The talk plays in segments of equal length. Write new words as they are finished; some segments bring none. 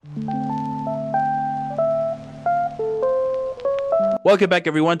Welcome back,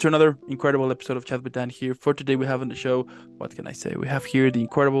 everyone, to another incredible episode of Chat with Dan here. For today, we have on the show, what can I say? We have here the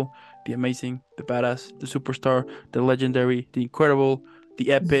incredible, the amazing, the badass, the superstar, the legendary, the incredible,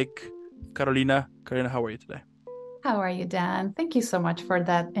 the epic, Carolina. Carolina, how are you today? How are you, Dan? Thank you so much for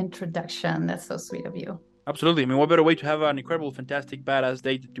that introduction. That's so sweet of you. Absolutely. I mean, what better way to have an incredible, fantastic, badass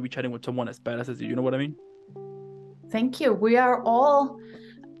day to be chatting with someone as badass as you? You know what I mean? Thank you. We are all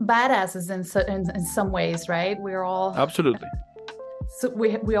badasses in some ways, right? We're all Absolutely. so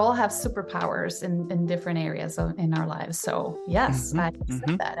we all have superpowers in different areas in our lives. So yes, hmm I accept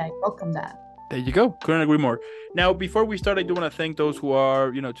hmm that. I welcome that. There you go. Couldn't agree more. Now, before we start, I do want to thank those who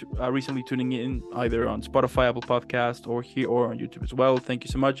are, recently tuning in either on Spotify, Apple Podcast, or here or on YouTube as well. Thank you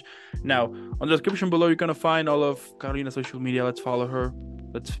so much. Now, on the description below, you're gonna find all of Carolina's social media. Let's follow her.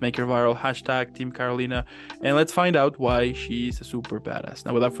 Let's make her viral. Hashtag Team Carolina, and let's find out why she's a super badass.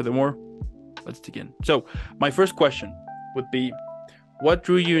 Now, without further more, let's dig in. So, my first question would be, what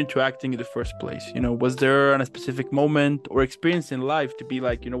drew you into acting in the first place? Was there a specific moment or experience in life to be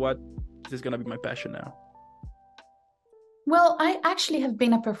like, you know what, this is gonna be my passion now? Well, I actually have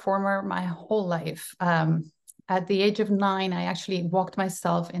been a performer my whole life. At the age of 9, I actually walked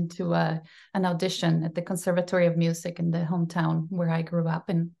myself into an audition at the Conservatory of Music in the hometown where I grew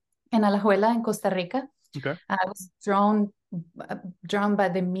up in Alajuela in Costa Rica. Okay. I was drawn by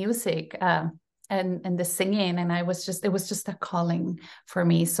the music and the singing, and it was just a calling for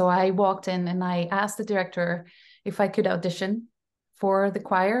me. So I walked in and I asked the director if I could audition for the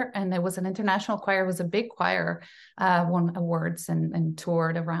choir, and it was an international choir. It was a big choir, won awards and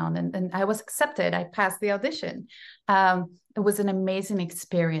toured around, and I was accepted. I passed the audition. It was an amazing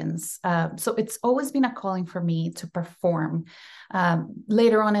experience. So it's always been a calling for me to perform.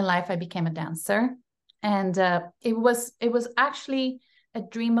 Later on in life, I became a dancer, and it was actually a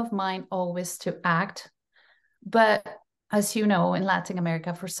dream of mine always to act. But as you know, in Latin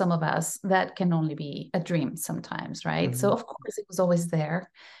America, for some of us, that can only be a dream sometimes, right? So, hmm of course, it was always there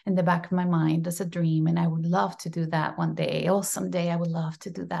in the back of my mind as a dream. And I would love to do that one day. Oh, someday I would love to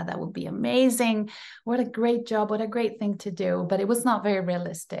do that. That would be amazing. What a great job. What a great thing to do. But it was not very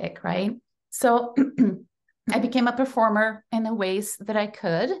realistic, right? So, I became a performer in the ways that I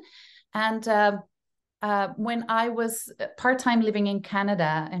could. And when I was part-time living in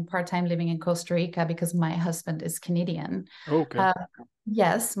Canada and part-time living in Costa Rica because my husband is Canadian. Okay. Uh,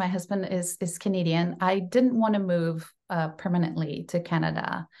 yes, my husband is Canadian. I didn't want to move permanently to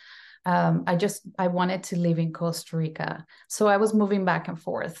Canada. I wanted to live in Costa Rica, so I was moving back and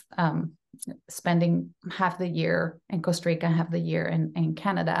forth, spending half the year in Costa Rica, half the year in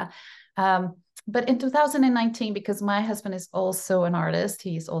Canada. But in 2019, because my husband is also an artist,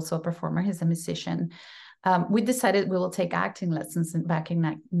 he's also a performer, he's a musician. We decided we will take acting lessons back in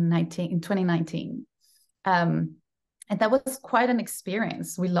 2019. Um, and that was quite an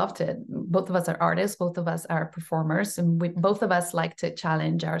experience. We loved it. Both of us are artists, both of us are performers, and both of us like to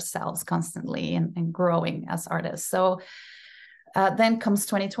challenge ourselves constantly and growing as artists. So then comes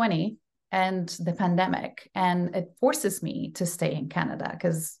 2020 and the pandemic, and it forces me to stay in Canada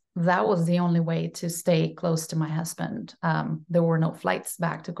because that was the only way to stay close to my husband. There were no flights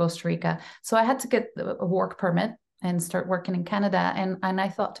back to Costa Rica, so I had to get a work permit and start working in Canada. And I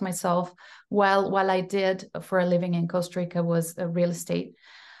thought to myself, while I did for a living in Costa Rica was real estate,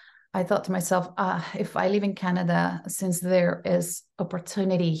 I thought to myself, if I live in Canada, since there is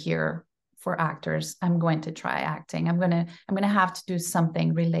opportunity here for actors, I'm going to try acting. I'm gonna have to do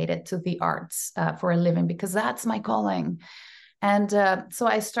something related to the arts for a living because that's my calling. And so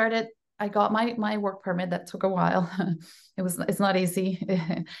I started. I got my work permit. That took a while. It's not easy.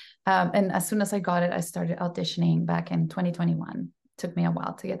 And as soon as I got it, I started auditioning back in 2021. It took me a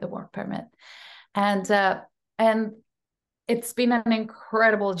while to get the work permit, and it's been an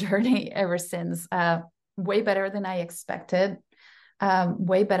incredible journey ever since. Way better than I expected.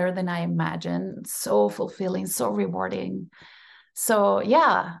 Way better than I imagined. So fulfilling, so rewarding. So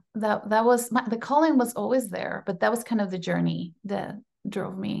yeah, that was the calling was always there, but that was kind of the journey that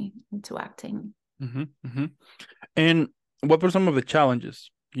drove me into acting. hmm hmm And what were some of the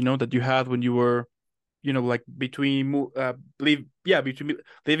challenges, that you had when you were, like between between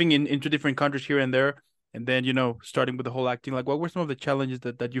living in two different countries here and there, and then starting with the whole acting? Like, what were some of the challenges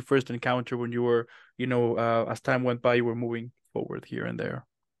that you first encountered when you were, as time went by, you were moving forward here and there?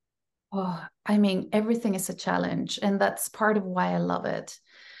 Oh, I mean, everything is a challenge, and that's part of why I love it.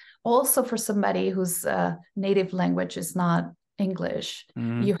 Also, for somebody whose native language is not English,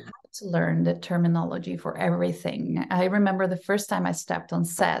 hmm you have to learn the terminology for everything. I remember the first time I stepped on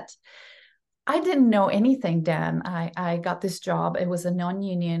set, I didn't know anything, Dan. I got this job. It was a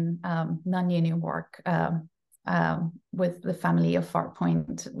non-union work. with the family of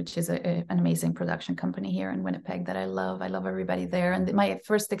Farpoint, which is an amazing production company here in Winnipeg that I love. I love everybody there. And my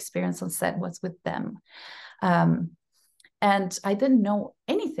first experience on set was with them. And I didn't know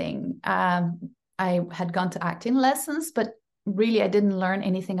anything. I had gone to acting lessons, but really I didn't learn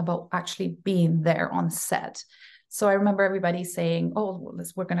anything about actually being there on set. So I remember everybody saying, oh, well,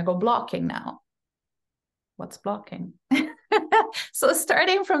 we're going to go blocking now. What's blocking? So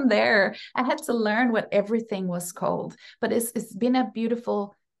starting from there, I had to learn what everything was called. But it's been a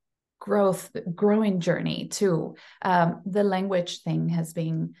beautiful growing journey too. The language thing has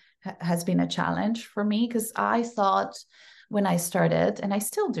been a challenge for me, because I thought when I started, and I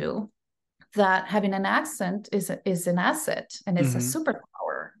still do, that having an accent is an asset and it's a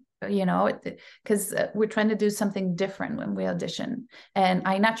superpower, because we're trying to do something different when we audition, and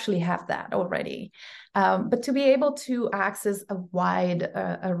I naturally have that already. But to be able to access a wide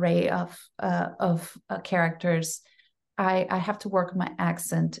array of characters, I have to work my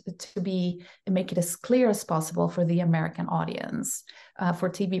accent to make it as clear as possible for the American audience, for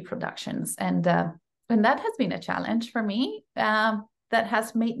TV productions, and that has been a challenge for me. That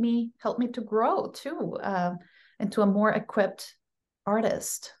has helped me to grow too, into a more equipped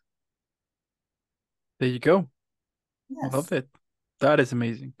artist. There you go. Yes. I love it. That is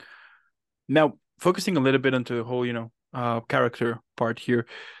amazing. Now, focusing a little bit onto the whole, character part here.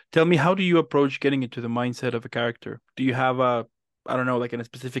 Tell me, how do you approach getting into the mindset of a character? Do you have I don't know, like a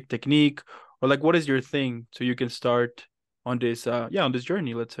specific technique, or like what is your thing so you can start on this, on this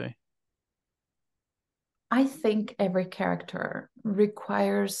journey, let's say? I think every character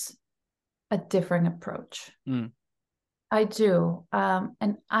requires a different approach. I do.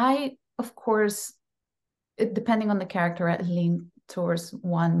 And I, of course, depending on the character, I lean towards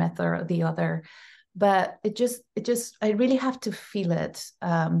one method or the other. But I really have to feel it,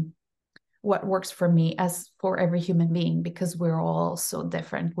 what works for me, as for every human being, because we're all so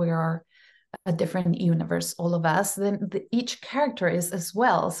different. We are a different universe, all of us. Then each character is as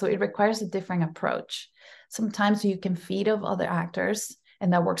well. So it requires a different approach. Sometimes you can feed off other actors,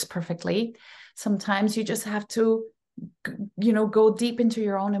 and that works perfectly. Sometimes you just have to, go deep into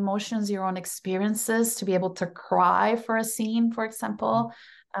your own emotions, your own experiences, to be able to cry for a scene, for example.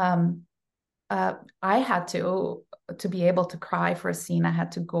 I had to be able to cry for a scene. I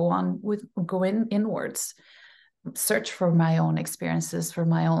had to go inwards, search for my own experiences, for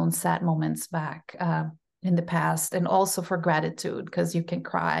my own sad moments back in the past, and also for gratitude, because you can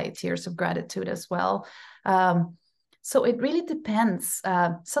cry tears of gratitude as well. So it really depends.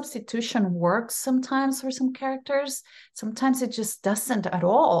 Substitution works sometimes for some characters. Sometimes it just doesn't at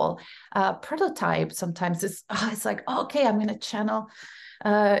all. Prototype, sometimes it's like, okay, I'm going to channel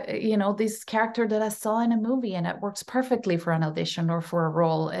this character that I saw in a movie, and it works perfectly for an audition or for a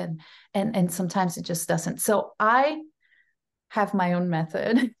role. And sometimes it just doesn't. So I have my own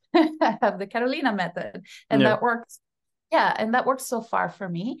method. I have the Carolina method, and that works. Yeah, and that works so far for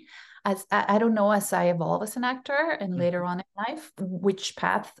me. As I don't know, as I evolve as an actor and later on in life, which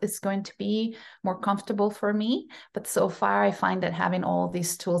path is going to be more comfortable for me. But so far, I find that having all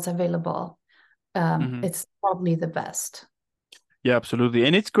these tools available, it's probably the best. Yeah, absolutely.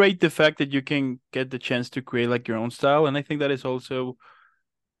 And it's great the fact that you can get the chance to create like your own style. And I think that is also,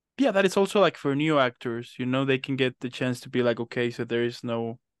 like for new actors, they can get the chance to be like, okay, so there is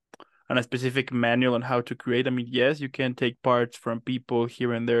no a specific manual on how to create. I mean, yes, you can take parts from people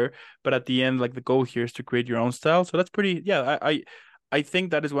here and there, but at the end, like the goal here is to create your own style. So that's pretty, I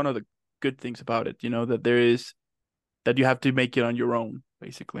think that is one of the good things about it, that you have to make it on your own,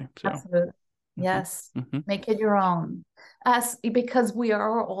 basically. So. Absolutely. Yes. Make it your own. Because we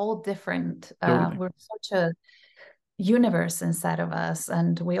are all different. Totally. We're such a universe inside of us,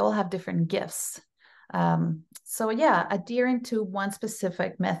 and we all have different gifts. So adhering to one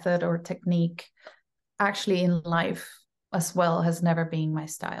specific method or technique actually in life as well has never been my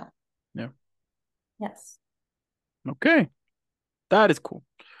style. Yeah. Yes. Okay. That is cool.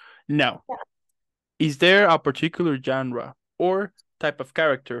 Now, is there a particular genre or type of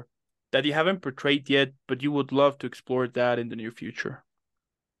character that you haven't portrayed yet, but you would love to explore that in the near future?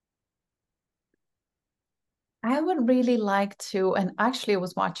 I would really like to, and actually I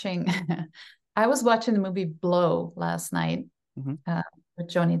was watching the movie Blow last night with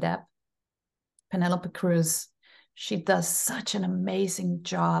Johnny Depp. Penelope Cruz, she does such an amazing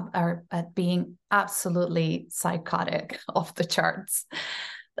job at being absolutely psychotic, off the charts.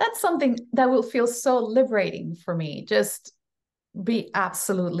 That's something that will feel so liberating for me. Just be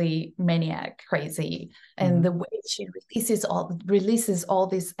absolutely maniac crazy, and the way she releases all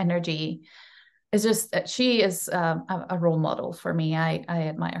this energy, it's just she is a role model for me. I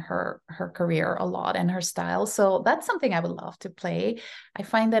admire her career a lot and her style. So that's something I would love to play. I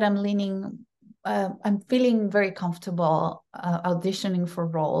find that I'm feeling very comfortable auditioning for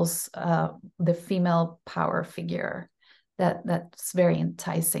roles, the female power figure. That's very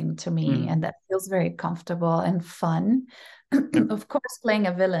enticing to me, Mm. and that feels very comfortable and fun. Yeah. Of course, playing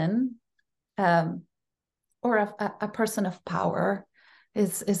a villain, um, or a person of power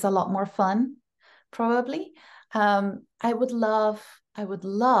is a lot more fun, probably. I would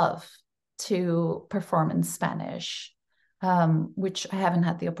love to perform in Spanish, which I haven't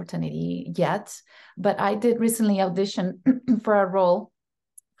had the opportunity yet. But I did recently audition for a role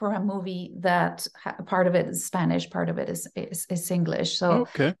for a movie that part of it is Spanish, part of it is English. So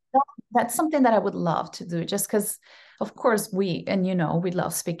Okay. that's something that I would love to do, just because, of course, we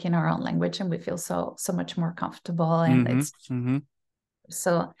love speaking our own language, and we feel so much more comfortable, and Mm-hmm. it's Mm-hmm.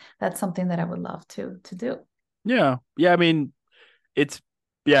 so that's something that I would love to do. Yeah. Yeah. I mean, it's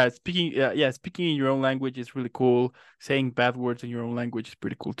yeah. Speaking. Yeah. Speaking in your own language is really cool. Saying bad words in your own language is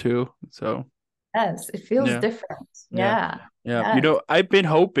pretty cool too. So Yes, it feels yeah. different. Yeah. Yeah. Yeah. You Yes. know, I've been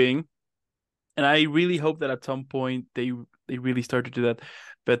hoping, and I really hope that at some point they really start to do that.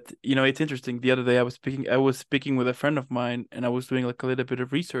 But you know, it's interesting. The other day I was speaking with a friend of mine, and I was doing like a little bit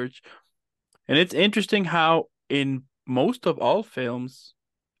of research, and it's interesting how in most of all films,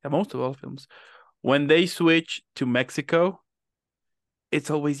 when they switch to Mexico, it's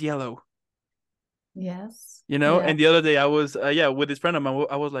always yellow. Yes. You know, Yeah. and the other day I was yeah, with this friend of mine.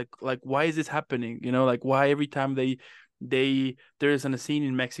 I was like why is this happening? You know, like why every time there's a scene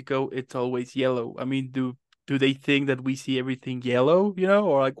in Mexico, it's always yellow. I mean, do they think that we see everything yellow, you know,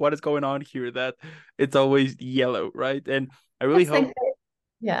 or like what is going on here that it's always yellow, right? And I I really think hope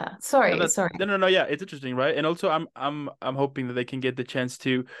yeah. no, Sorry, sorry. no, yeah, it's interesting, right? And also, I'm hoping that they can get the chance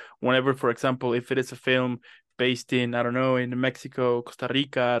to, whenever, for example, if it is a film based in, I don't know, in Mexico, Costa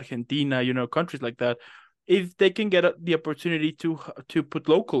Rica, Argentina, you know, countries like that, if they can get the opportunity to put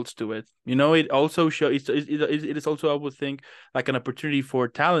locals to it, you know, it also shows it is also, I would think, like an opportunity for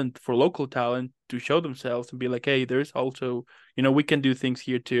talent, for local talent, to show themselves and be like, hey, there's also, you know, we can do things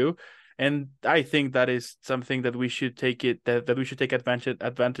here too. And I think that is something that we should that we should take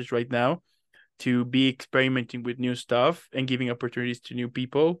advantage right now, to be experimenting with new stuff and giving opportunities to new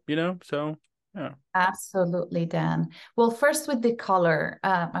people, you know? So yeah. Absolutely, Dan. Well, first with the color,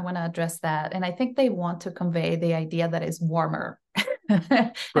 I want to address that. And I think they want to convey the idea that it's warmer. And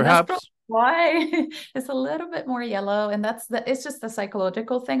that's probably Perhaps why it's a little bit more yellow. And it's just a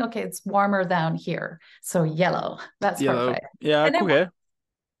psychological thing. Okay, it's warmer down here. So yellow. That's yellow. perfect. Yeah, And then okay.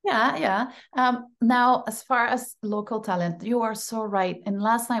 yeah, yeah. Now, as far as local talent, you are so right. And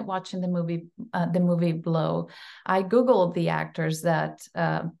last night watching the movie Blow, I Googled the actors that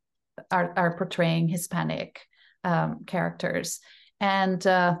are portraying Hispanic characters, and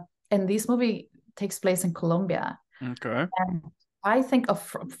this movie takes place in Colombia. Okay. And I think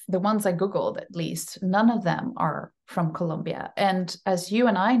of the ones I Googled, at least, none of them are from Colombia. And as you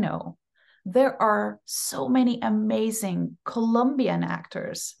and I know, there are so many amazing Colombian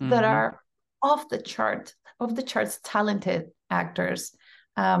actors that Mm-hmm. are off the charts talented actors.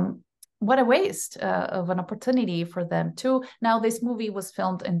 Um, what a waste of an opportunity for them too. Now, this movie was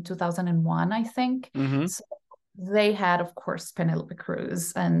filmed in 2001, I think. Mm-hmm. So they had, of course, Penelope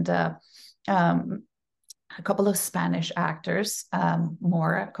Cruz and um, a couple of Spanish actors, a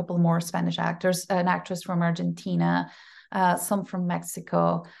couple more Spanish actors, an actress from Argentina, some from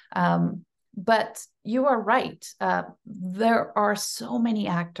Mexico. But you are right. There are so many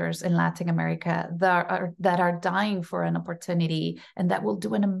actors in Latin America that are dying for an opportunity and that will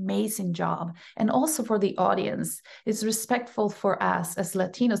do an amazing job. And also for the audience, it's respectful for us as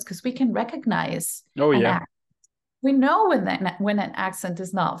Latinos because we can recognize Oh an yeah. actor. We know when an accent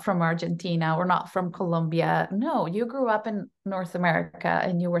is not from Argentina or not from Colombia. No, you grew up in North America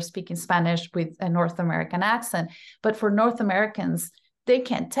and you were speaking Spanish with a North American accent. But for North Americans, they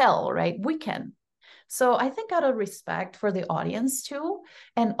can't tell, right? We can. So I think out of respect for the audience too,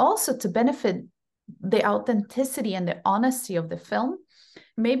 and also to benefit the authenticity and the honesty of the film,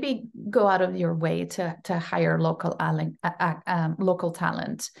 maybe go out of your way to hire local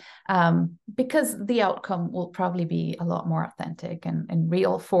talent, because the outcome will probably be a lot more authentic and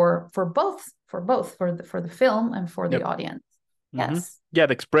real for the film and for the Yep. audience. Mm-hmm. Yes. Yeah,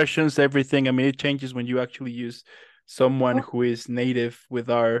 the expressions, everything. I mean, it changes when you actually use someone who is native with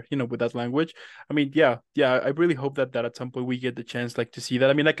our, you know, with that language. I mean, yeah. I really hope that at some point we get the chance, like, to see that.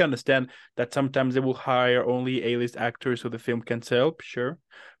 I mean, I can understand that sometimes they will hire only A-list actors so the film can sell, sure.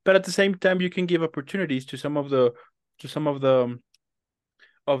 But at the same time, you can give opportunities to some of the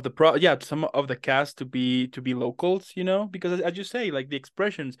of the some of the cast to be locals, you know, because as you say, like the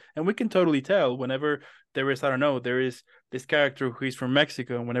expressions, and we can totally tell whenever there is, I don't know, there is this character who is from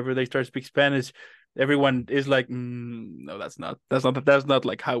Mexico, and whenever they start to speak Spanish, everyone is like, no, that's not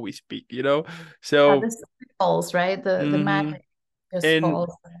like how we speak, you know. Yeah, So this falls, right? The mhm. magic just and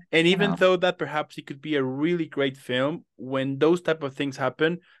falls, and you even know. though that perhaps it could be a really great film, when those type of things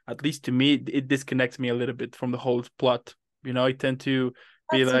happen, at least to me, it disconnects me a little bit from the whole plot. You know, I tend to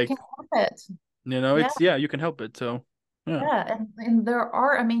be But you like, can't help it. you know, Yeah, it's yeah, you can help it. So yeah. yeah. And there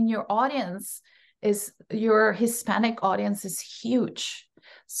are, I mean, your Hispanic audience is huge.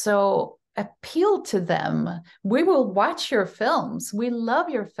 So appeal to them. We will watch your films. We love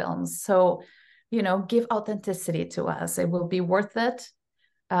your films. So, give authenticity to us. It will be worth it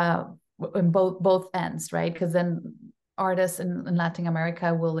uh, in both ends, right? Because then artists in Latin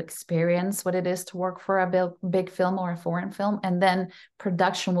America will experience what it is to work for a big film or a foreign film, and then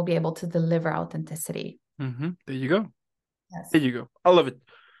production will be able to deliver authenticity. There you go. Yes. There you go. I love it.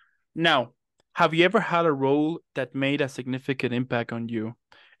 Now, have you ever had a role that made a significant impact on you?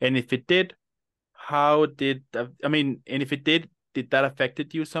 And if it did, how did I mean, and if it did that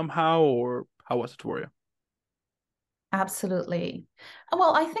affected you somehow, or how was it for you? Absolutely.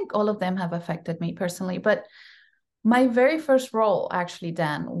 Well, I think all of them have affected me personally, but my very first role, actually,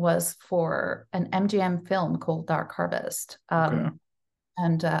 Dan, was for an MGM film called Dark Harvest. Okay.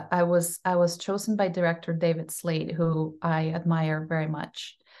 And I was chosen by director David Slade, who I admire very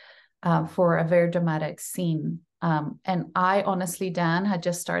much, for a very dramatic scene. And I honestly, Dan, had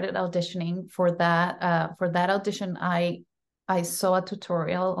just started auditioning for that. For that audition, I saw a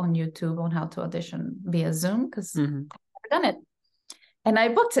tutorial on YouTube on how to audition via Zoom because Hmm. I've never done it, and I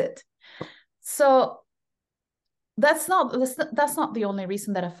booked it. So that's not the only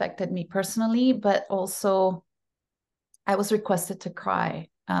reason that affected me personally, but also I was requested to cry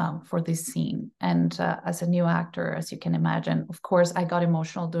for this scene. And as a new actor, as you can imagine, of course, I got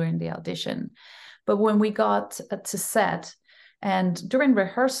emotional during the audition. But when we got to set and during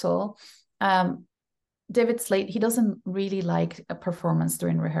rehearsal, um, David Slade, he doesn't really like a performance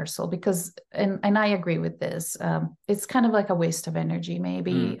during rehearsal because, and I agree with this, it's kind of like a waste of energy,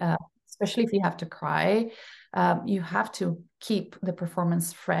 maybe, Mm. especially if you have to cry. You have to keep the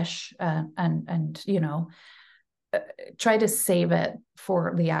performance fresh and try to save it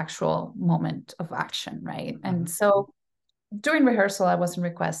for the actual moment of action, right? And Mhm. so during rehearsal, I wasn't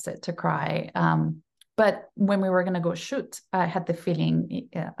requested to cry. But when we were going to go shoot, I had the feeling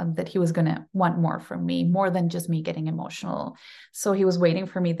that he was going to want more from me, more than just me getting emotional. So he was waiting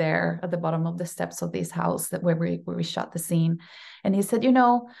for me there at the bottom of the steps of this house where we shot the scene. And he said,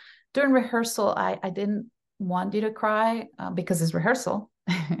 during rehearsal, I didn't want you to cry because it's rehearsal,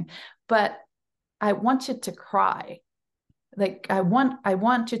 but I want you to cry. Like I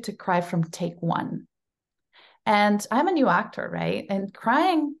want you to cry from take one. And I'm a new actor, right? And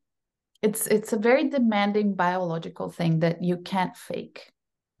crying, it's a very demanding biological thing that you can't fake,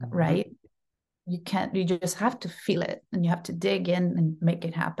 Mhm. right? You just have to feel it and you have to dig in and make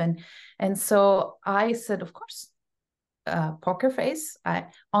it happen. And so I said, of course, poker face. I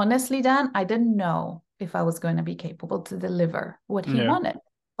honestly, Dan, I didn't know if I was going to be capable to deliver what he Yeah. wanted.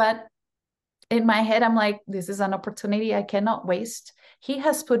 But in my head, I'm like, this is an opportunity I cannot waste. He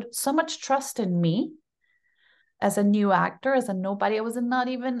has put so much trust in me as a new actor, as a nobody. I was not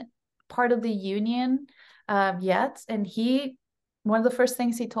even part of the union yet. And one of the first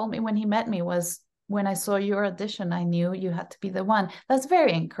things he told me when he met me was, when I saw your audition, I knew you had to be the one. That's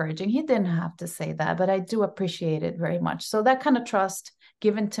very encouraging. He didn't have to say that, but I do appreciate it very much. So that kind of trust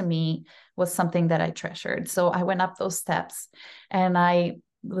given to me was something that I treasured. So I went up those steps and I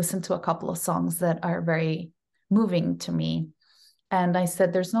listened to a couple of songs that are very moving to me. And I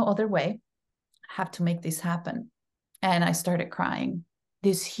said, there's no other way. I have to make this happen. And I started crying,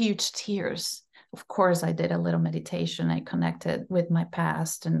 these huge tears. Of course, I did a little meditation. I connected with my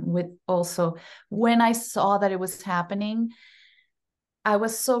past, and with also when I saw that it was happening, I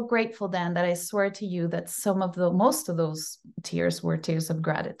was so grateful then that I swear to you that most of those tears were tears of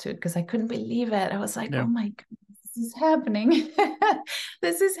gratitude because I couldn't believe it. I was like, oh Yeah. my God, this is happening.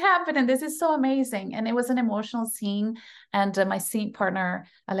 This is happening. This is so amazing. And it was an emotional scene. And my scene partner,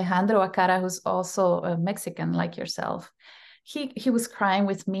 Alejandro Acara, who's also a Mexican like yourself, he was crying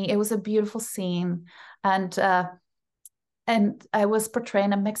with me. It was a beautiful scene. And I was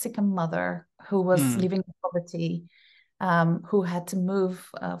portraying a Mexican mother who was Mm. living in poverty, who had to move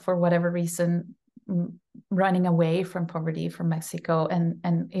for whatever reason, running away from poverty from Mexico. And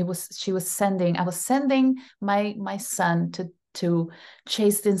I was sending my son to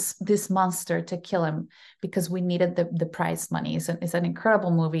chase this monster to kill him because we needed the prize money. It's an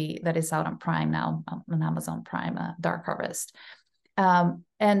incredible movie that is out on Prime now, on Amazon Prime, Dark Harvest.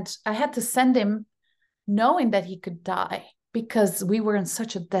 And I had to send him knowing that he could die because we were in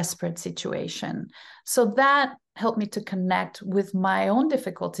such a desperate situation. So that helped me to connect with my own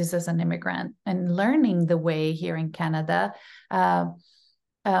difficulties as an immigrant and learning the way here in Canada,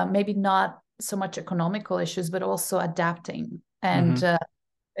 maybe not so much economical issues, but also adapting and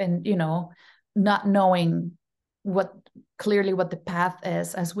you know, not knowing what the path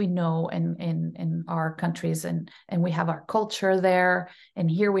is, as we know in our countries, and we have our culture there, and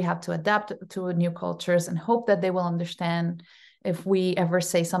here we have to adapt to new cultures and hope that they will understand. If we ever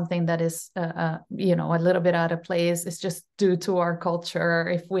say something that is you know, a little bit out of place, it's just due to our culture.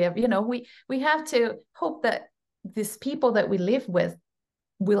 If we have, you know, we have to hope that these people that we live with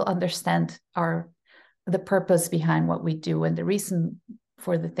will understand the purpose behind what we do and the reason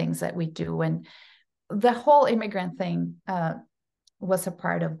for the things that we do. And the whole immigrant thing was a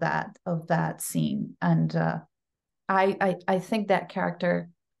part of that scene. And I think that character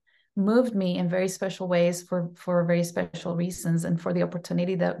moved me in very special ways for very special reasons, and for the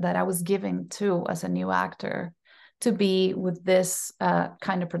opportunity that I was given to, as a new actor, to be with this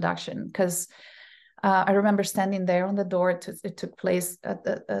kind of production. Because I remember standing there on the door. It took place at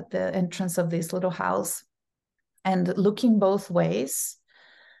the entrance of this little house, and looking both ways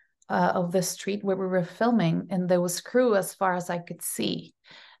of the street where we were filming, and there was crew as far as I could see.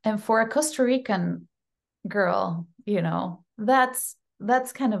 And for a Costa Rican girl, you know, that's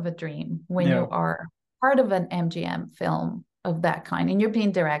kind of a dream when you are part of an MGM film of that kind, and you're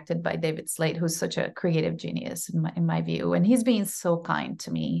being directed by David Slade, who's such a creative genius in my view, and he's being so kind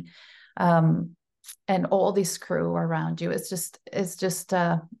to me, and all this crew around you. It's just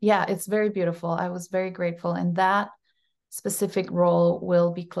yeah, it's very beautiful. I was very grateful, and that specific role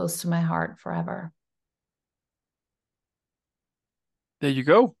will be close to my heart forever. There you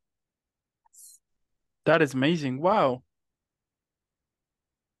go. That is amazing. Wow.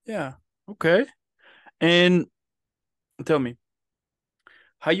 Yeah. Okay. And tell me,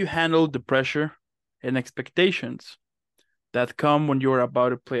 how you handle the pressure and expectations that come when you're about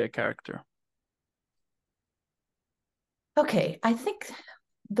to play a character? Okay, I think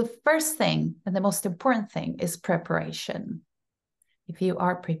the first thing and the most important thing is preparation. If you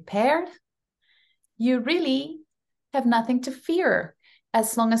are prepared, you really have nothing to fear,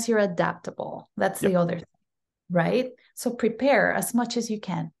 as long as you're adaptable. That's the other thing, right? So prepare as much as you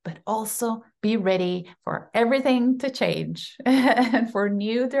can, but also be ready for everything to change and for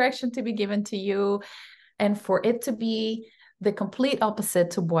new direction to be given to you, and for it to be the complete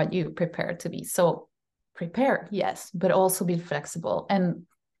opposite to what you prepared to be. So prepare, yes, but also be flexible. And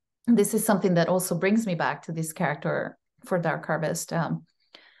this is something that also brings me back to this character for Dark Harvest,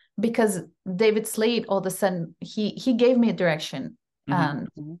 because David Slade, all of a sudden, he gave me a direction, and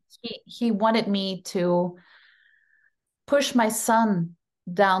he wanted me to push my son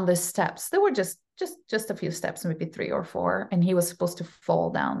down the steps. There were just a few steps, maybe 3 or 4, and he was supposed to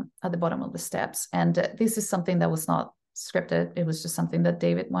fall down at the bottom of the steps. And this is something that was not scripted. It was just something that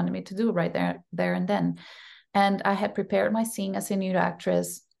David wanted me to do right there and then. And I had prepared my scene as a new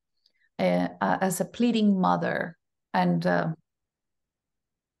actress, as a pleading mother. And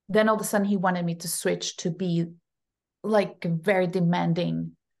then all of a sudden he wanted me to switch to be like a very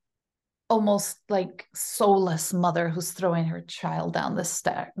demanding, almost like soulless mother who's throwing her child down the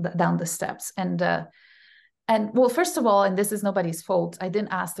steps. And well, first of all, and this is nobody's fault, I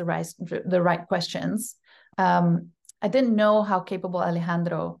didn't ask the right questions. I didn't know how capable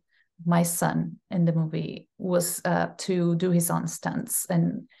Alejandro, my son in the movie, was to do his own stunts,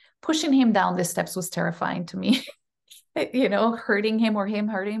 and pushing him down the steps was terrifying to me. You know, hurting him or him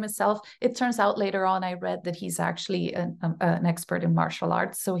hurting himself. It turns out later on, I read that he's actually an expert in martial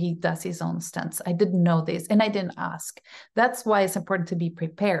arts, so he does his own stunts. I didn't know this, and I didn't ask. That's why it's important to be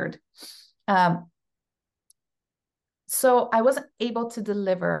prepared. So I wasn't able to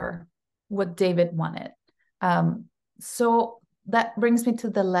deliver what David wanted. So that brings me to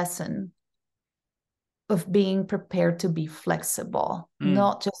the lesson of being prepared to be flexible,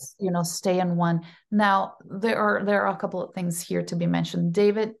 not just, you know, stay on one. Now, there are a couple of things here to be mentioned.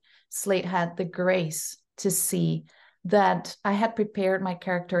 David Slade had the grace to see that I had prepared my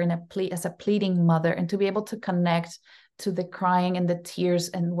character as a pleading mother, and to be able to connect to the crying and the tears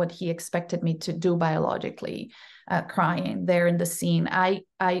and what he expected me to do biologically, crying there in the scene. I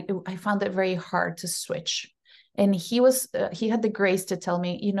found it very hard to switch. And he had the grace to tell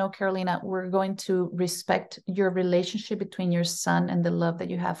me, you know, Carolina, we're going to respect your relationship between your son and the love that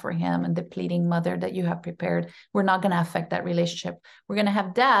you have for him and the pleading mother that you have prepared. We're not going to affect that relationship. We're going to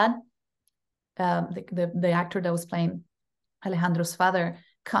have dad, the actor that was playing Alejandro's father,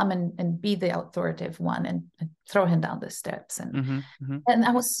 come and be the authoritative one and throw him down the steps. And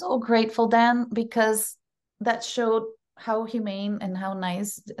I was so grateful, Dan, because that showed how humane and how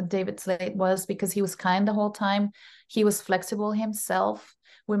nice David Slade was, because he was kind the whole time. He was flexible himself.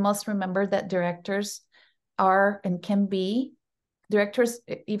 We must remember that directors are and can be directors,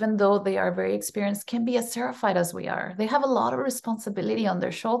 even though they are very experienced, can be as terrified as we are. They have a lot of responsibility on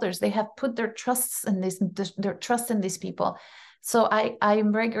their shoulders. They have put their trust in these people. So I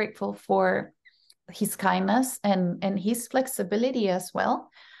am very grateful for his kindness and his flexibility as well.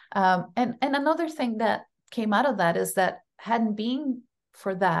 And another thing that came out of that is that hadn't been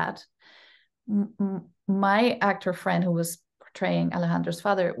for that, my actor friend who was portraying Alejandro's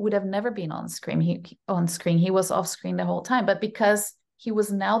father would have never been on screen. He was off screen the whole time, but because he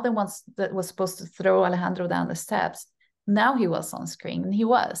was now the one that was supposed to throw Alejandro down the steps, now he was on screen, and he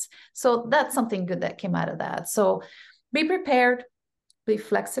was. So that's something good that came out of that. So be prepared, be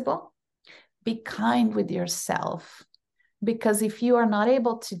flexible, be kind with yourself. Because if you are not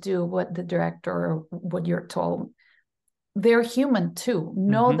able to do what the director or what you're told, they're human too.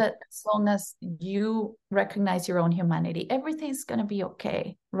 Know that as long as you recognize your own humanity, everything's going to be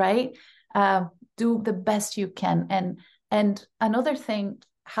okay, right? Do the best you can. And another thing,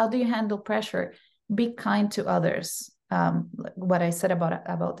 how do you handle pressure? Be kind to others. What I said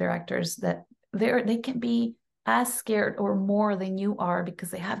about directors, that they can be as scared or more than you are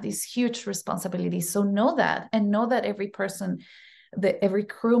because they have these huge responsibilities. So know that, and know that every person, every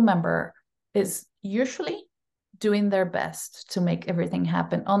crew member is usually doing their best to make everything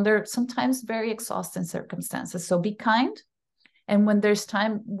happen under sometimes very exhausting circumstances. So be kind. And when there's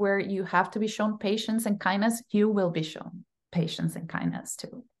time where you have to be shown patience and kindness, you will be shown patience and kindness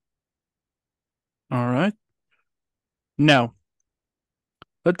too. All right. Now,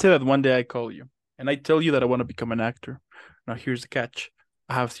 let's say that one day I call you and I tell you that I want to become an actor. Now, here's the catch.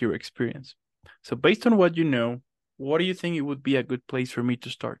 I have zero experience. So based on what you know, what do you think it would be a good place for me to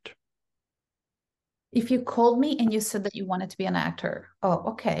start? If you called me and you said that you wanted to be an actor,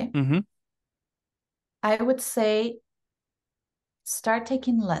 oh, okay. I would say start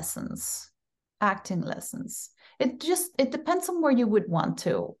taking lessons, acting lessons. It depends on where you would want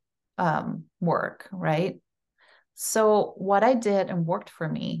to work, right? So what I did and worked for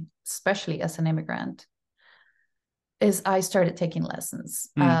me, especially as an immigrant, is I started taking lessons,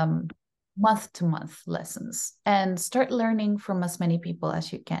 month-to-month lessons, and start learning from as many people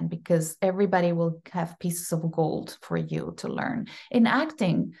as you can, because everybody will have pieces of gold for you to learn. In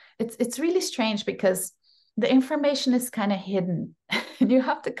acting, it's really strange because the information is kind of hidden. You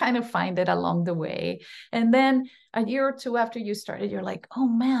have to kind of find it along the way. And then a year or two after you started, you're like, oh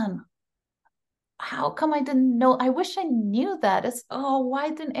man, how come I didn't know? I wish I knew that. Why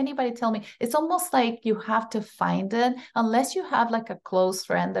didn't anybody tell me? It's almost like you have to find it, unless you have like a close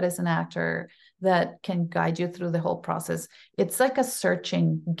friend that is an actor that can guide you through the whole process. It's like a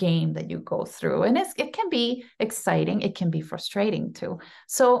searching game that you go through, and it can be exciting. It can be frustrating too.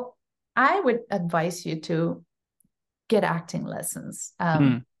 So I would advise you to get acting lessons.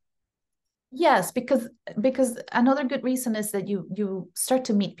 Yes, because another good reason is that you start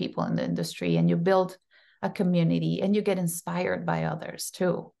to meet people in the industry, and you build a community, and you get inspired by others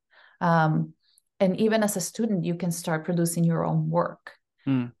too. And even as a student, you can start producing your own work.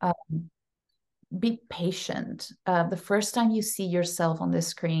 Be patient. The first time you see yourself on the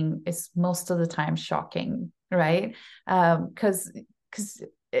screen is most of the time shocking, right? Because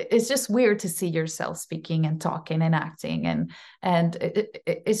it's just weird to see yourself speaking and talking and acting, and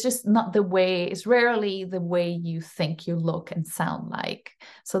it's just not the way. It's rarely the way you think you look and sound like.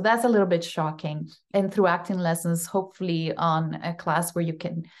 So that's a little bit shocking. And through acting lessons, hopefully on a class where you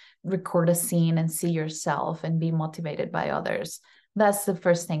can record a scene and see yourself and be motivated by others, that's the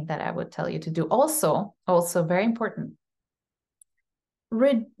first thing that I would tell you to do. Also very important,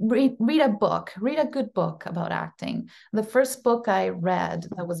 read a book, read a good book about acting. The first book I read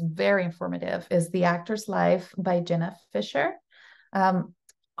that was very informative is The Actor's Life by Jenna Fischer. Oh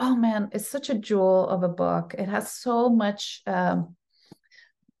man, it's such a jewel of a book. It has so much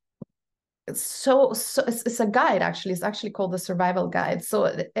it's a guide. Actually, it's actually called the Survival Guide. So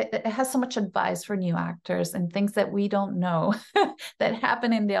it has so much advice for new actors and things that we don't know that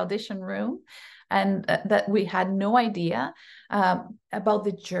happen in the audition room, and that we had no idea about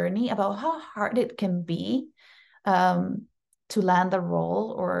the journey, about how hard it can be to land a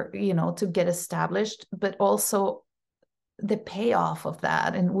role or, to get established, but also the payoff of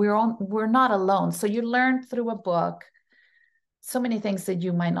that. And we're not alone. So you learn through a book so many things that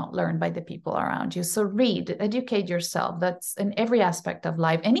you might not learn by the people around you. So read, educate yourself. That's in every aspect of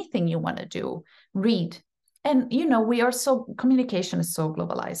life. Anything you want to do, read. And, communication is so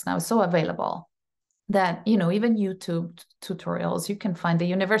globalized now, so available that, even YouTube tutorials, you can find. The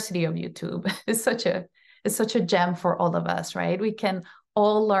University of YouTube is such a gem for all of us, right? We can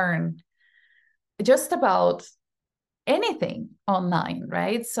all learn just about anything online,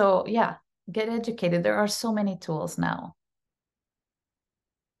 right? So yeah, get educated. There are so many tools now.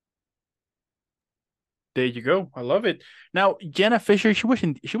 There you go. I love it. Now, Jenna Fischer, she was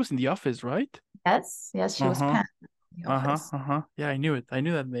in The Office, right? Yes, she was Uh-huh. Pam in The Uh-huh. Office. Uh-huh. Yeah, I knew it. I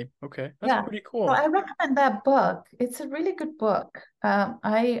knew that name. Okay. That's Yeah. pretty So cool. I recommend that book. It's a really good book.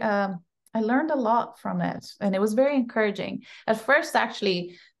 I learned a lot from it, and it was very encouraging. At first,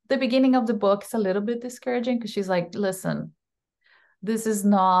 actually, the beginning of the book is a little bit discouraging because she's like, "Listen, this is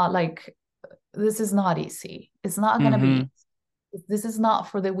not like this is not easy. It's not gonna Mm-hmm. be. This is not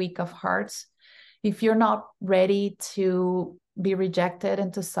for the weak of heart. If you're not ready to be rejected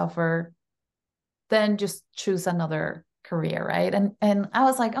and to suffer, then just choose another career, right?" And I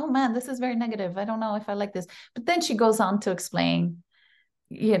was like, oh man, this is very negative. I don't know if I like this. But then she goes on to explain,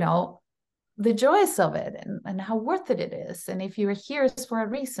 you know, the joys of it, and how worth it is. And if you're here, it's for a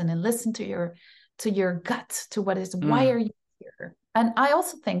reason, and listen to your gut, to what is, why Mm. are you here? And I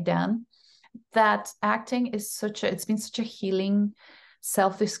also think, Dan, that acting is it's been such a healing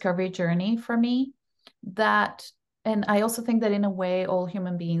self-discovery journey for me, that, and I also think that in a way, all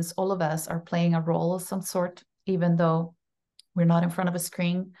human beings, all of us, are playing a role of some sort, even though we're not in front of a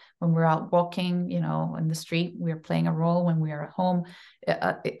screen. When we're out walking, in the street, we're playing a role. When we are at home,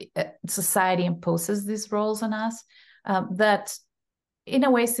 society imposes these roles on us, that in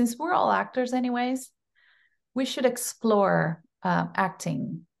a way, since we're all actors anyways, we should explore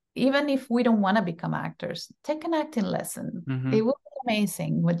acting. Even if we don't want to become actors, take an acting lesson. Mm-hmm. It will be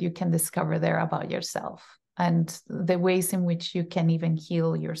amazing what you can discover there about yourself, and the ways in which you can even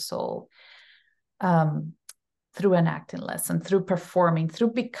heal your soul, um, through an acting lesson, through performing,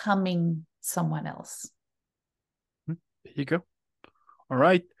 through becoming someone else. There you go. All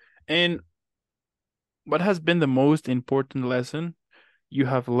right. And what has been the most important lesson you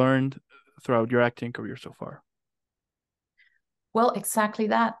have learned throughout your acting career so far? Well, exactly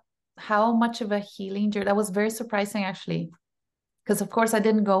that. How much of a healing journey. That was very surprising, actually, because of course I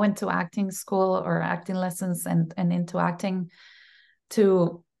didn't go into acting school or acting lessons and into acting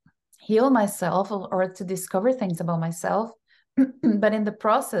to heal myself, or to discover things about myself. But in the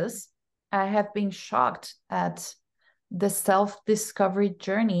process, I have been shocked at the self-discovery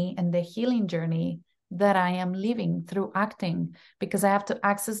journey and the healing journey that I am living through acting, because I have to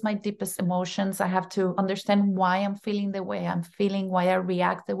access my deepest emotions. I have to understand why I'm feeling the way I'm feeling, why I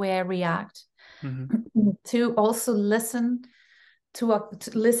react the way I react, Mm-hmm. to also listen to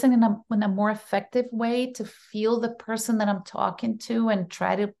listen in a more effective way, to feel the person that I'm talking to and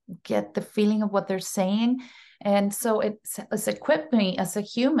try to get the feeling of what they're saying. And so it's equipped me as a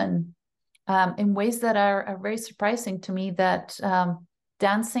human, in ways that are very surprising to me, that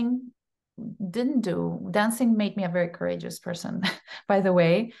dancing didn't do. Dancing made me a very courageous person. By the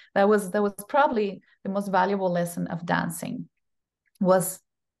way, that was probably the most valuable lesson of dancing, was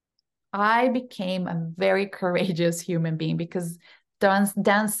I became a very courageous human being, because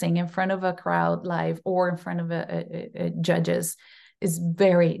dancing in front of a crowd live, or in front of a judges, is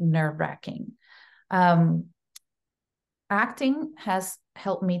very nerve-wracking. Um, Acting has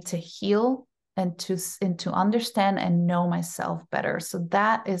helped me to heal and to understand and know myself better. So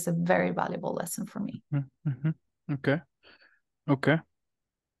that is a very valuable lesson for me. Mm-hmm. Okay. Okay.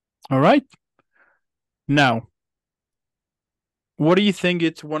 All right. Now, what do you think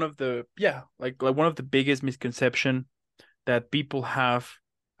it's one of the like one of the biggest misconception that people have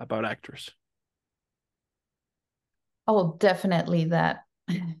about actors? Oh, definitely that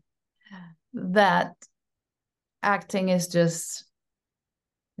acting is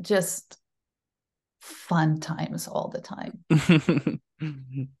just fun times all the time.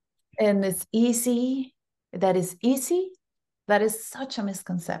 And it's easy. That is easy. That is such a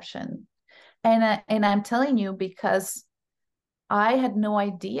misconception. And I'm telling you, because I had no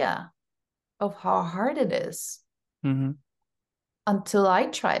idea of how hard it is Mm-hmm. until I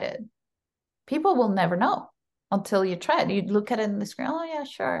tried it. People will never know until you try it. You look at it in the screen, oh yeah,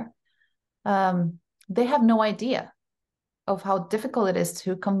 sure. They have no idea of how difficult it is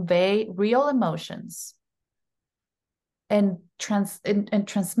to convey real emotions and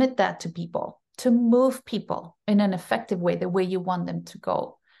transmit that to people, to move people in an effective way, the way you want them to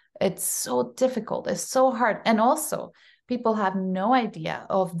go. It's so difficult. It's so hard. And also, people have no idea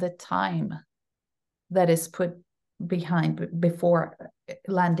of the time that is put behind before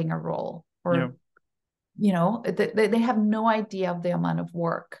landing a role, or they have no idea of the amount of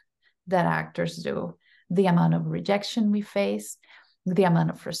work that actors do, the amount of rejection we face, the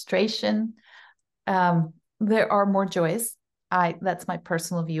amount of frustration. There are more joys. That's my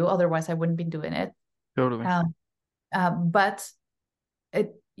personal view. Otherwise, I wouldn't be doing it. Totally. But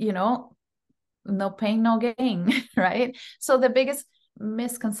it, no pain, no gain, right? So the biggest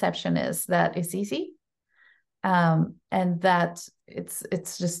misconception is that it's easy, and that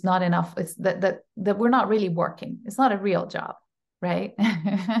it's just not enough. It's that we're not really working. It's not a real job, right?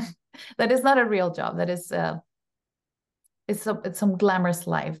 That is not a real job. That is it's some glamorous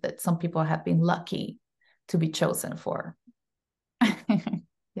life that some people have been lucky to be chosen for.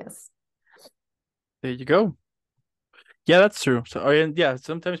 Yes. There you go. Yeah, that's true. So, and yeah,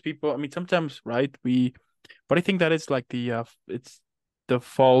 sometimes people, I mean, sometimes, right, but I think that it's like it's the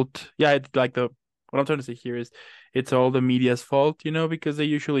fault. Yeah, it's like what I'm trying to say here is it's all the media's fault, because they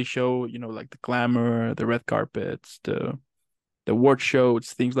usually show, like the glamour, the red carpets, the award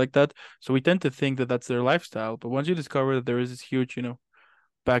shows, things like that. So we tend to think that that's their lifestyle. But once you discover that there is this huge,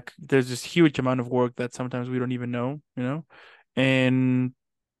 there's this huge amount of work that sometimes we don't even know, and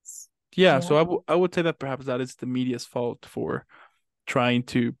yeah, so I would say that perhaps that is the media's fault for trying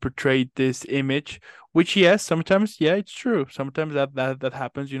to portray this image, which yes, sometimes, yeah, it's true. Sometimes that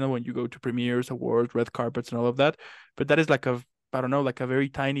happens, when you go to premieres, awards, red carpets, and all of that. But that is like I don't know, like a very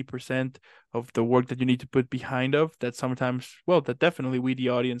tiny percent of the work that you need to put behind of that sometimes, well, that definitely we the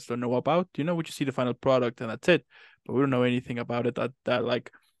audience don't know about. We just see the final product and that's it, but we don't know anything about it. That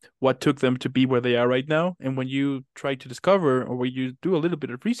like what took them to be where they are right now. And when you try to discover, or when you do a little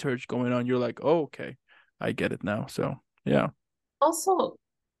bit of research going on, you're like, oh, okay, I get it now. So yeah. Also,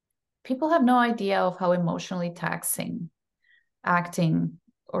 people have no idea of how emotionally taxing acting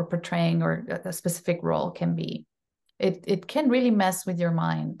or portraying or a specific role can be. It can really mess with your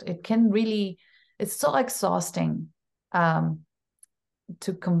mind. It's so exhausting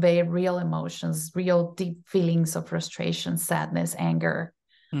to convey real emotions, real deep feelings of frustration, sadness, anger.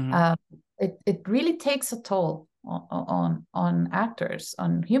 Mm-hmm. It really takes a toll on actors,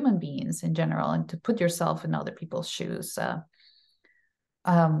 on human beings in general, and to put yourself in other people's shoes.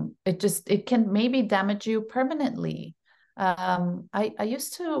 It can maybe damage you permanently. I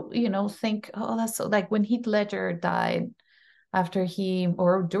used to, think, oh, that's so, like when Heath Ledger died after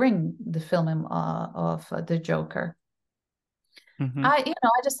or during the filming of The Joker. Mm-hmm. I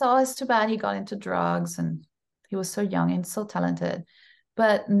just thought, oh, it's too bad he got into drugs, and he was so young and so talented.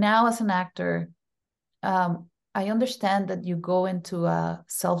 But now as an actor, I understand that you go into a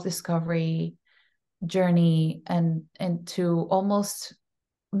self-discovery journey and to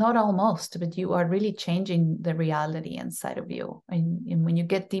not almost, but you are really changing the reality inside of you. And when you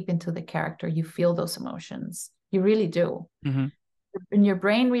get deep into the character, you feel those emotions. You really do. Mm-hmm. And your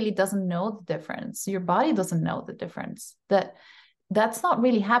brain really doesn't know the difference. Your body doesn't know the difference. That's not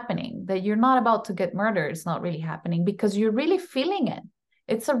really happening. That you're not about to get murdered. It's not really happening because you're really feeling it.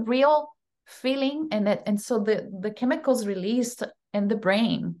 It's a real feeling, and so the chemicals released in the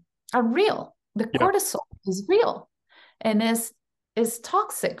brain are real. The cortisol is real, and is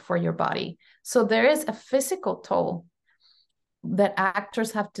toxic for your body. So there is a physical toll that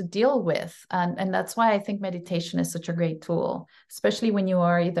actors have to deal with. And that's why I think meditation is such a great tool, especially when you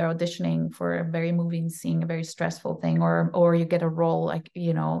are either auditioning for a very moving scene, a very stressful thing, or you get a role like,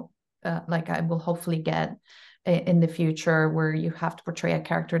 like I will hopefully get in the future, where you have to portray a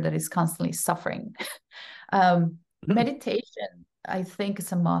character that is constantly suffering. Meditation, I think,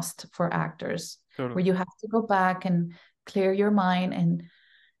 is a must for actors, where you have to go back and clear your mind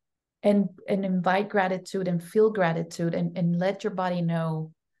and invite gratitude and feel gratitude and let your body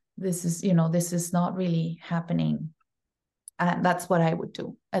know this is not really happening. And that's what I would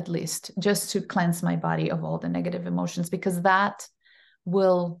do, at least, just to cleanse my body of all the negative emotions, because that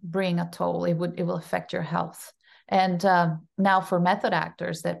will bring a toll. It will affect your health. And now for method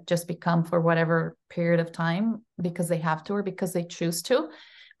actors that just become for whatever period of time because they have to or because they choose to,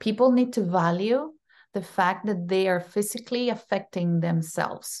 people need to value the fact that they are physically affecting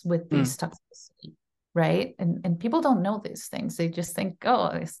themselves with these toxicity, right? And people don't know these things. They just think,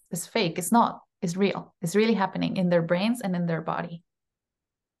 oh, it's fake. It's not. It's real. It's really happening in their brains and in their body.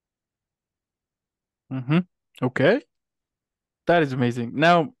 Mm-hmm. Okay. That is amazing.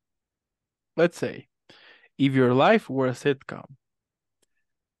 Now, let's say, if your life were a sitcom,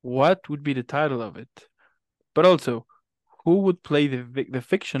 what would be the title of it? But also, who would play the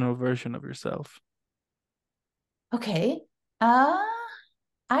fictional version of yourself? Okay. Uh,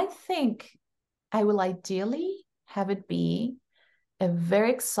 I think I will ideally have it be a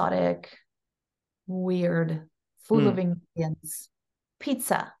very exotic, weird, full Hmm. of ingredients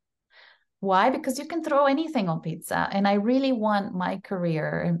pizza. Why? Because you can throw anything on pizza. And I really want my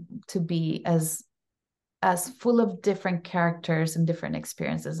career to be as full of different characters and different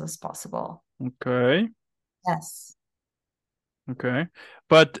experiences as possible. Okay. Yes. Okay.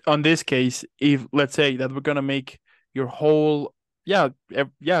 But on this case, if let's say that we're gonna make your whole, yeah,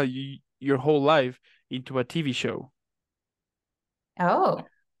 your whole life into a TV show, Oh,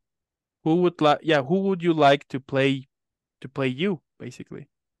 who would you like to play you, basically?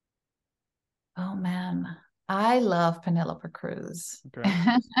 oh man. I love Penelope Cruz. Okay.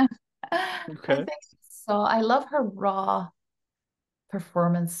 I Okay. think so. I love her raw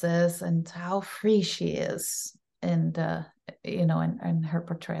performances and how free she is and in her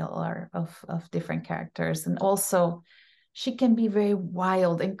portrayal of different characters. And also she can be very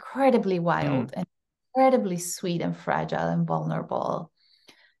wild Mm. and incredibly sweet and fragile and vulnerable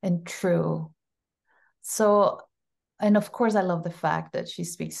and true. So, and of course I love the fact that she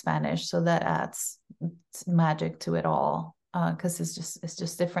speaks Spanish, so that adds magic to it all, because it's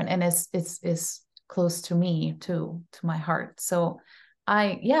just different, and it's close to me, to my heart. So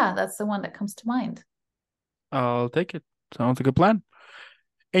yeah, that's the one that comes to mind. I'll take it. Sounds like a plan.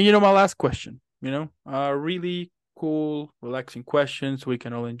 And my last question, really cool, relaxing questions we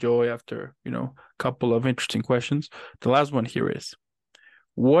can all enjoy after, a couple of interesting questions. The last one here is,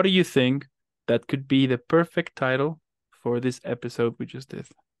 what do you think that could be the perfect title for this episode we just did?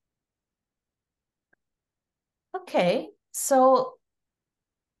 Okay, so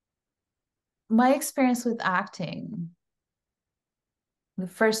my experience with acting, the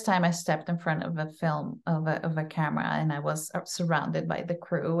first time I stepped in front of a film of a camera, and I was surrounded by the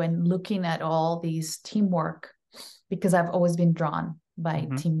crew and looking at all these teamwork, because I've always been drawn by Hmm.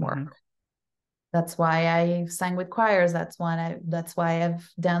 Hmm. teamwork. That's why I sang with choirs. That's why I've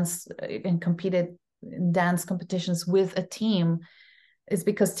danced and competed in dance competitions with a team, is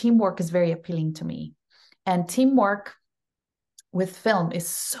because teamwork is very appealing to me. And teamwork with film is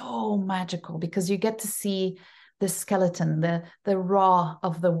so magical because you get to see the skeleton, the raw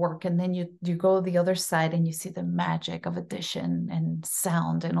of the work, and then you go the other side and you see the magic of addition and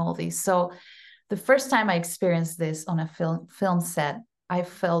sound and all these. So the first time I experienced this on a film set, I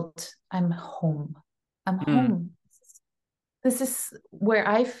felt I'm home. I'm Mm, home. This is where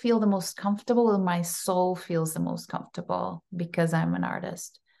I feel the most comfortable and my soul feels the most comfortable because I'm an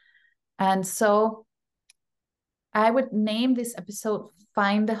artist. And so I would name this episode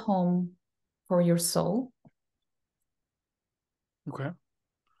Find a Home for Your Soul, okay.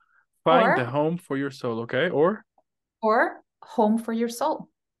 Find the or home for your soul, okay? Or Home for Your Soul,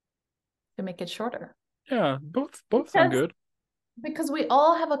 to make it shorter. yeah, both sound Because good. we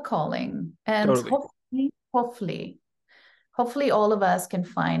all have a calling, and Totally. hopefully all of us can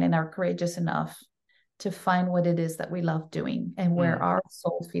find and are courageous enough to find what it is that we love doing and where Mm, our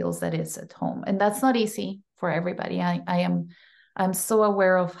soul feels that it's at home. And that's not easy for everybody. I'm so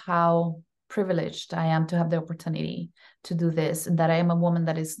aware of how privileged I am to have the opportunity to do this, and that I am a woman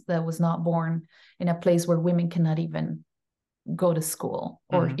that was not born in a place where women cannot even go to school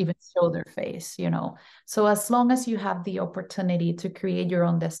or mm, even show their face. So as long as you have the opportunity to create your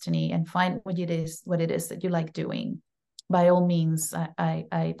own destiny and find what it is that you like doing, by all means,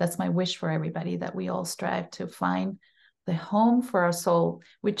 I that's my wish for everybody, that we all strive to find the home for our soul,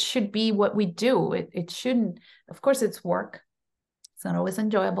 which should be what we do. It shouldn't, of course it's work, it's not always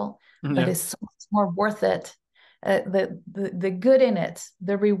enjoyable, but yeah, it's so much more worth it. The good in it,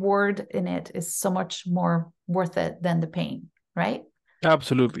 the reward in it is so much more worth it than the pain, right?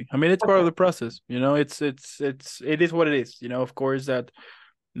 absolutely. I mean, it's part of the process, it is what it is, of course that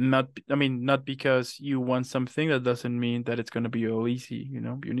not, I mean, not because you want something, that doesn't mean that it's going to be all easy,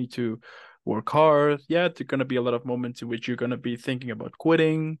 you need to work hard. Yeah, there's going to be a lot of moments in which you're going to be thinking about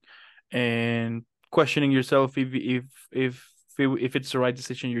quitting and questioning yourself if it's the right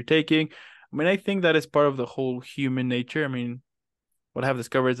decision you're taking. I mean, I think that is part of the whole human nature. I mean, what I have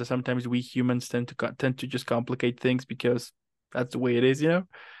discovered is that sometimes we humans tend to just complicate things because that's the way it is.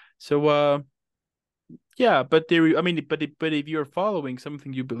 So yeah, but there, I mean, but if you're following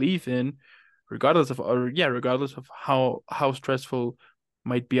something you believe in, regardless of how stressful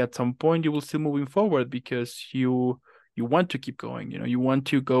might be at some point, you will still moving forward because you want to keep going. You want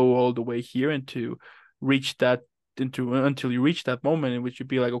to go all the way here and to reach that into until you reach that moment in which you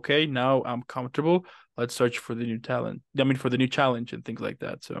be like, okay, now I'm comfortable. Let's search for the new talent. I mean, for the new challenge and things like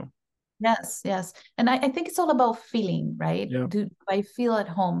that. So Yes, yes. And I think it's all about feeling, right? Yeah. Do I feel at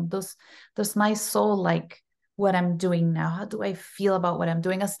home? Does my soul like what I'm doing now? How do I feel about what I'm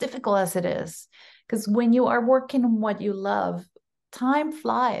doing, as difficult as it is? Because when you are working on what you love, time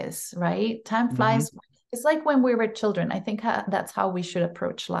flies, right? Time Hmm. flies. It's like when we were children. I think that's how we should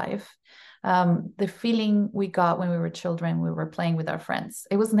approach life. The feeling we got when we were children, we were playing with our friends.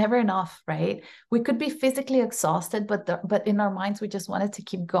 It was never enough, right? We could be physically exhausted, but in our minds, we just wanted to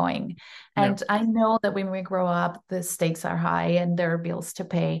keep going. Yeah. And I know that when we grow up, the stakes are high and there are bills to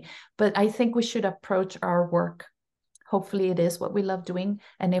pay. But I think we should approach our work. Hopefully, it is what we love doing.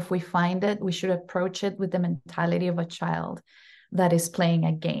 And if we find it, we should approach it with the mentality of a child that is playing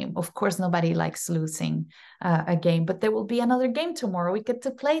a game. Of course, nobody likes losing a game, but there will be another game tomorrow. We get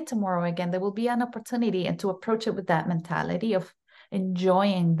to play tomorrow again. There will be an opportunity, and to approach it with that mentality of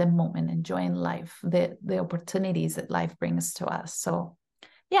enjoying the moment, enjoying life, the opportunities that life brings to us. So,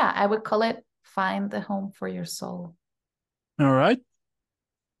 yeah, I would call it find the home for your soul. All right.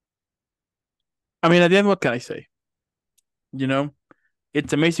 I mean, at the end, what can I say? You know,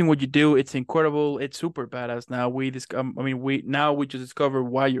 it's amazing what you do. It's incredible. It's super badass. Now I mean, we just discover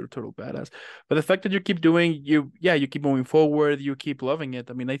why you're a total badass. But the fact that you keep doing, you keep moving forward. You keep loving it.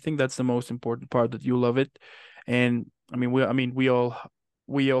 I mean, I think that's the most important part, that you love it. And I mean, we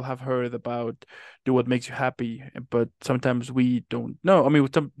all have heard about do what makes you happy, but sometimes we don't know. I mean,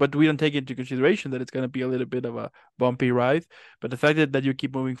 but we don't take into consideration that it's gonna be a little bit of a bumpy ride. But the fact that you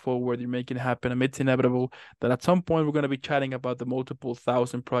keep moving forward, you're making it happen. I mean, it's inevitable that at some point we're going to be chatting about the multiple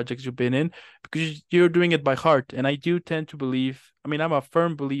thousand projects you've been in, because you're doing it by heart. And I do tend to believe, I mean, I'm a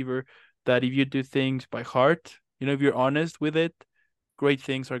firm believer that if you do things by heart, if you're honest with it, great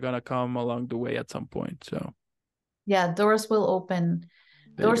things are going to come along the way at some point. So Yeah, doors will open.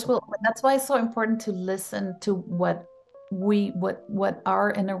 there you Doors go. will open. That's why it's so important to listen to what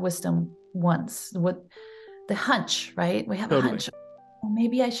our inner wisdom wants, what the hunch, right? We have a Totally. hunch. "Oh,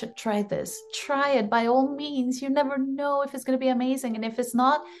 maybe I should try this. Try it by all means. You never know if it's going to be amazing. And if it's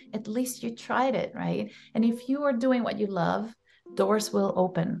not, at least you tried it, right? And if you are doing what you love, doors will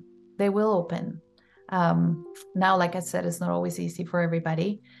open. They will open. Now, like I said, it's not always easy for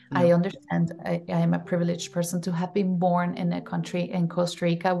everybody. Yeah. I understand. I am a privileged person to have been born in a country in Costa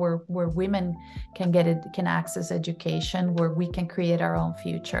Rica where women can access education, where we can create our own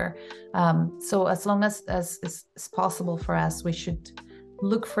future. So as long as is possible for us, we should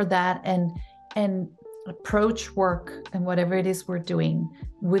look for that and approach work and whatever it is we're doing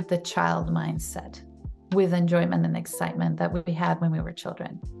with the child mindset, with enjoyment and excitement that we had when we were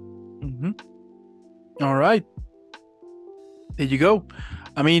children. Hmm. All right. There you go.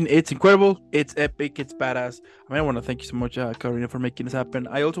 I mean, it's incredible. It's epic. It's badass. I mean, I want to thank you so much, Karina, for making this happen.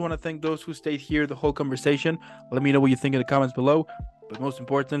 I also want to thank those who stayed here the whole conversation. Let me know what you think in the comments below. But most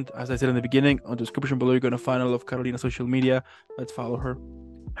important, as I said in the beginning, on the description below, you're going to find all of Carolina's social media. Let's follow her.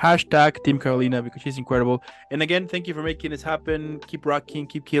 Hashtag Team Carolina, because she's incredible. And again, thank you for making this happen. Keep rocking,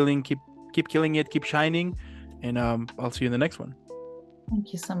 keep killing, keep killing it, keep shining. And I'll see you in the next one.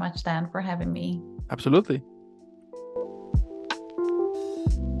 Thank you so much, Dan, for having me. Absolutely.